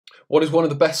What is one of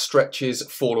the best stretches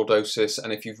for lordosis?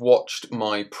 And if you've watched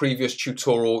my previous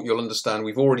tutorial, you'll understand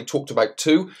we've already talked about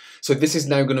two. So this is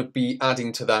now going to be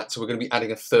adding to that. So we're going to be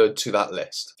adding a third to that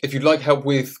list. If you'd like help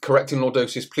with correcting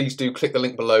lordosis, please do click the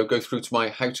link below, go through to my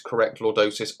How to Correct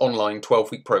Lordosis online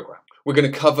 12-week program. We're going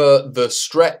to cover the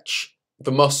stretch,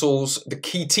 the muscles, the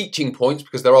key teaching points,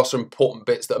 because there are some important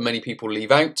bits that many people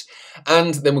leave out.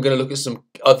 And then we're going to look at some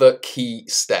other key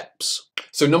steps.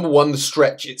 So number one, the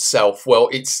stretch itself. Well,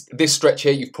 it's this stretch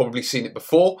here, you've probably seen it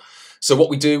before. So what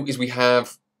we do is we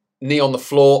have knee on the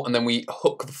floor and then we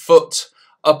hook the foot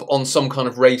up on some kind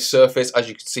of raised surface. As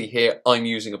you can see here, I'm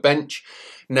using a bench.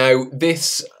 Now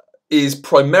this is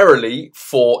primarily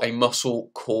for a muscle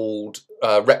called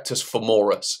rectus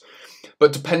femoris.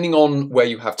 But depending on where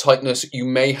you have tightness, you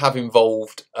may have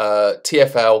involved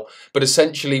TFL, but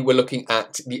essentially we're looking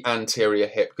at the anterior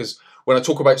hip, because when I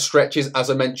talk about stretches, as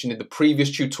I mentioned in the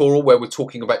previous tutorial where we're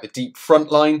talking about the deep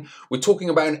front line, we're talking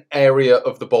about an area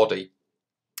of the body.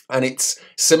 And it's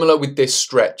similar with this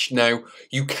stretch. Now,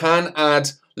 you can add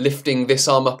lifting this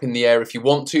arm up in the air if you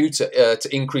want to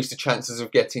increase the chances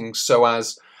of getting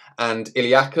psoas and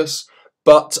iliacus,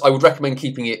 but I would recommend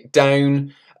keeping it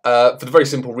down for the very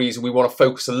simple reason we want to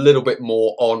focus a little bit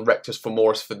more on rectus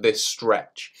femoris for this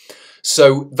stretch.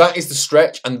 So that is the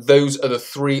stretch, and those are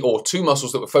the two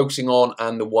muscles that we're focusing on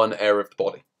and the one area of the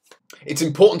body. It's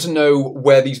important to know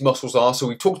where these muscles are. So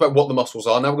we've talked about what the muscles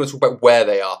are. Now we're going to talk about where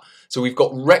they are. So we've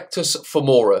got rectus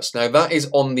femoris. Now that is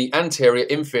on the anterior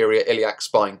inferior iliac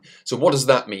spine. So what does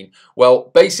that mean? Well,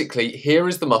 basically here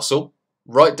is the muscle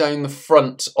right down the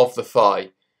front of the thigh.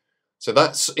 So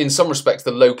that's in some respects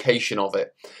the location of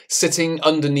it. Sitting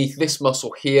underneath this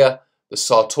muscle here, the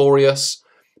sartorius,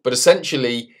 but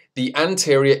essentially the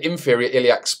anterior inferior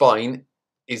iliac spine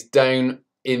is down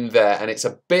in there, and it's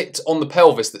a bit on the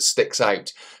pelvis that sticks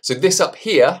out. So this up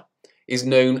here is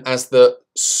known as the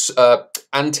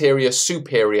anterior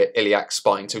superior iliac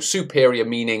spine. So superior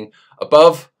meaning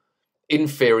above,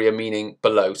 inferior meaning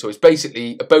below. So it's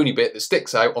basically a bony bit that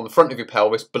sticks out on the front of your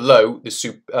pelvis below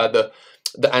the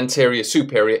anterior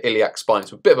superior iliac spine.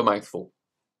 So a bit of a mouthful.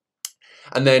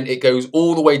 And then it goes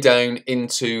all the way down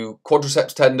into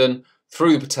quadriceps tendon,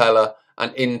 through the patella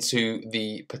and into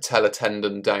the patella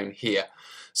tendon down here.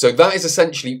 So that is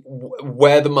essentially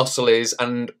where the muscle is,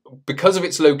 and because of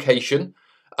its location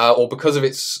or because of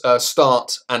its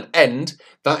start and end,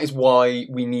 that is why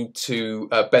we need to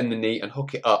bend the knee and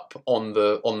hook it up on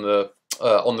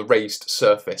the raised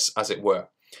surface, as it were.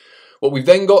 What we've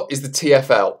then got is the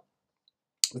TFL.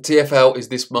 The TFL is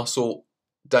this muscle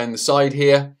down the side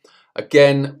here.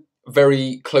 Again,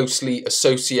 very closely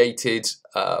associated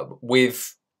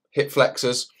with hip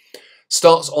flexors.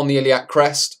 Starts on the iliac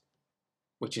crest,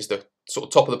 which is the sort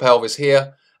of top of the pelvis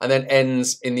here, and then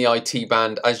ends in the IT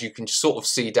band, as you can sort of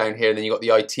see down here. And then you've got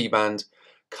the IT band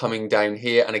coming down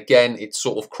here, and again it's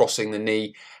sort of crossing the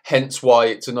knee, hence why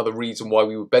it's another reason why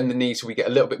we would bend the knee, so we get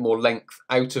a little bit more length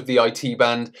out of the IT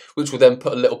band, which will then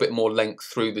put a little bit more length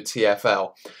through the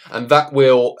TFL, and that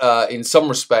will in some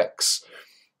respects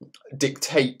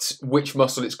dictate which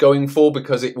muscle it's going for,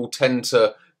 because it will tend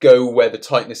to go where the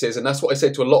tightness is. And that's what I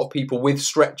say to a lot of people with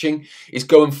stretching, is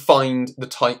go and find the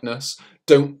tightness.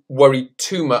 Don't worry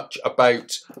too much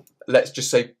about, let's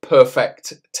just say,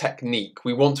 perfect technique.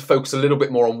 We want to focus a little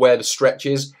bit more on where the stretch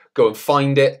is, go and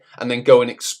find it, and then go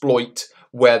and exploit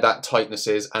where that tightness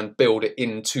is and build it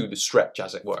into the stretch,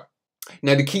 as it were.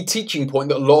 Now, the key teaching point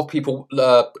that a lot of people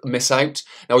miss out,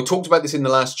 now we talked about this in the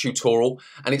last tutorial,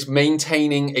 and it's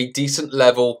maintaining a decent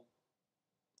level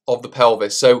of the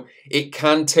pelvis. So it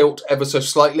can tilt ever so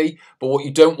slightly, but what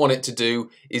you don't want it to do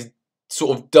is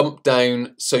sort of dump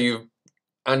down so you've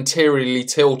anteriorly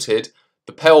tilted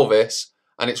the pelvis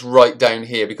and it's right down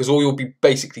here, because all you'll be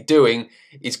basically doing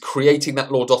is creating that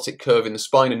lordotic curve in the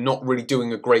spine and not really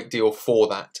doing a great deal for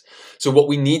that. So what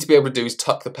we need to be able to do is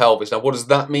tuck the pelvis. Now, what does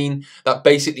that mean? That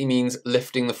basically means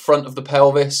lifting the front of the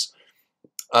pelvis,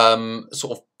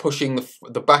 sort of pushing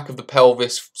the back of the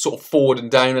pelvis sort of forward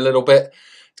and down a little bit.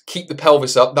 Keep the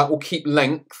pelvis up. That will keep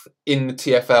length in the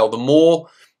TFL. The more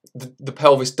the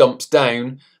pelvis dumps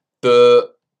down,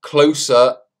 the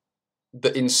closer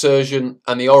the insertion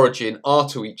and the origin are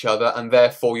to each other, and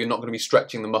therefore you're not going to be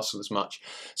stretching the muscle as much.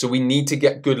 So we need to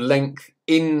get good length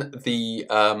in the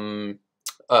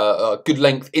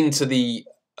into the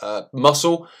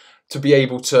muscle to be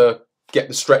able to get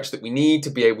the stretch that we need, to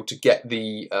be able to get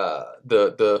the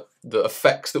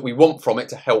effects that we want from it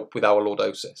to help with our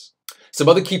lordosis. Some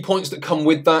other key points that come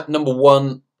with that. Number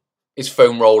one is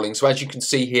foam rolling. So as you can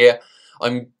see here,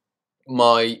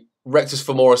 my rectus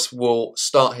femoris will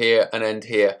start here and end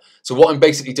here. So what I'm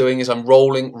basically doing is I'm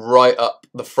rolling right up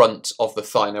the front of the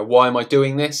thigh. Now, why am I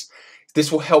doing this?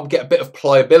 This will help get a bit of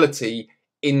pliability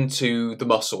into the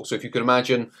muscle. So if you can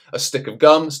imagine a stick of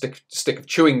gum, stick of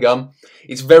chewing gum,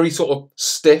 it's very sort of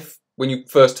stiff when you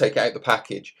first take it out the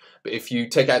package. But if you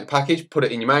take out the package, put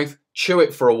it in your mouth, chew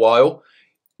it for a while,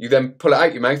 you then pull it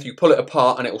out your mouth, you pull it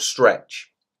apart and it will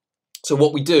stretch. So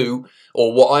what we do,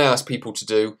 or what I ask people to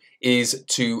do, is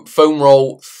to foam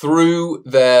roll through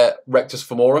their rectus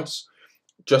femoris,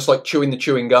 just like chewing the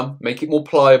chewing gum, make it more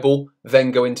pliable,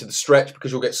 then go into the stretch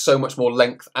because you'll get so much more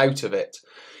length out of it.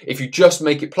 If you just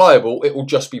make it pliable, it will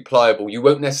just be pliable. You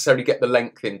won't necessarily get the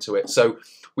length into it. So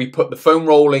we put the foam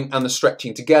rolling and the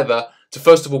stretching together to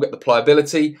first of all get the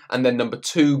pliability, and then number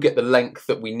two, get the length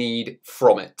that we need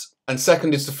from it. And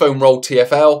second is the foam roll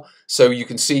TFL. So you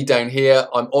can see down here,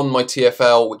 I'm on my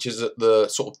TFL, which is at the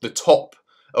sort of the top,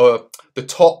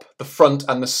 the front,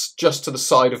 and just to the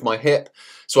side of my hip.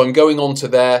 So I'm going on to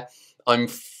there. I'm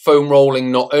foam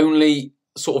rolling not only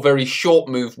sort of very short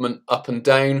movement up and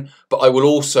down, but I will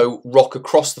also rock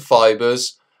across the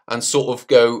fibers and sort of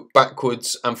go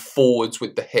backwards and forwards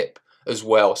with the hip as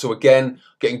well. So again,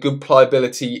 getting good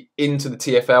pliability into the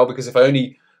TFL, because if I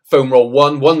only foam roll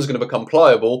one's going to become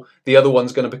pliable, the other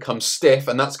one's going to become stiff,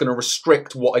 and that's going to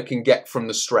restrict what I can get from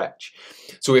the stretch.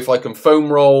 So if I can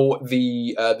foam roll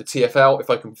the TFL, if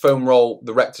I can foam roll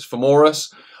the rectus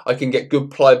femoris, I can get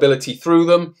good pliability through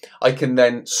them. I can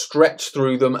then stretch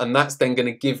through them, and that's then going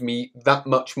to give me that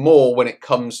much more when it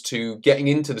comes to getting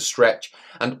into the stretch,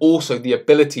 and also the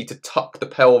ability to tuck the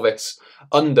pelvis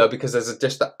under, because there's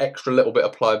just that extra little bit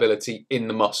of pliability in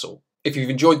the muscle. If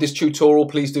you've enjoyed this tutorial,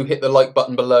 please do hit the like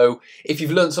button below. If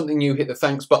you've learned something new, hit the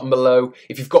thanks button below.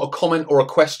 If you've got a comment or a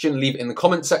question, leave it in the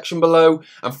comment section below.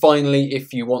 And finally,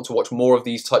 if you want to watch more of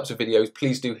these types of videos,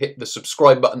 please do hit the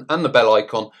subscribe button and the bell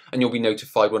icon, and you'll be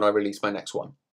notified when I release my next one.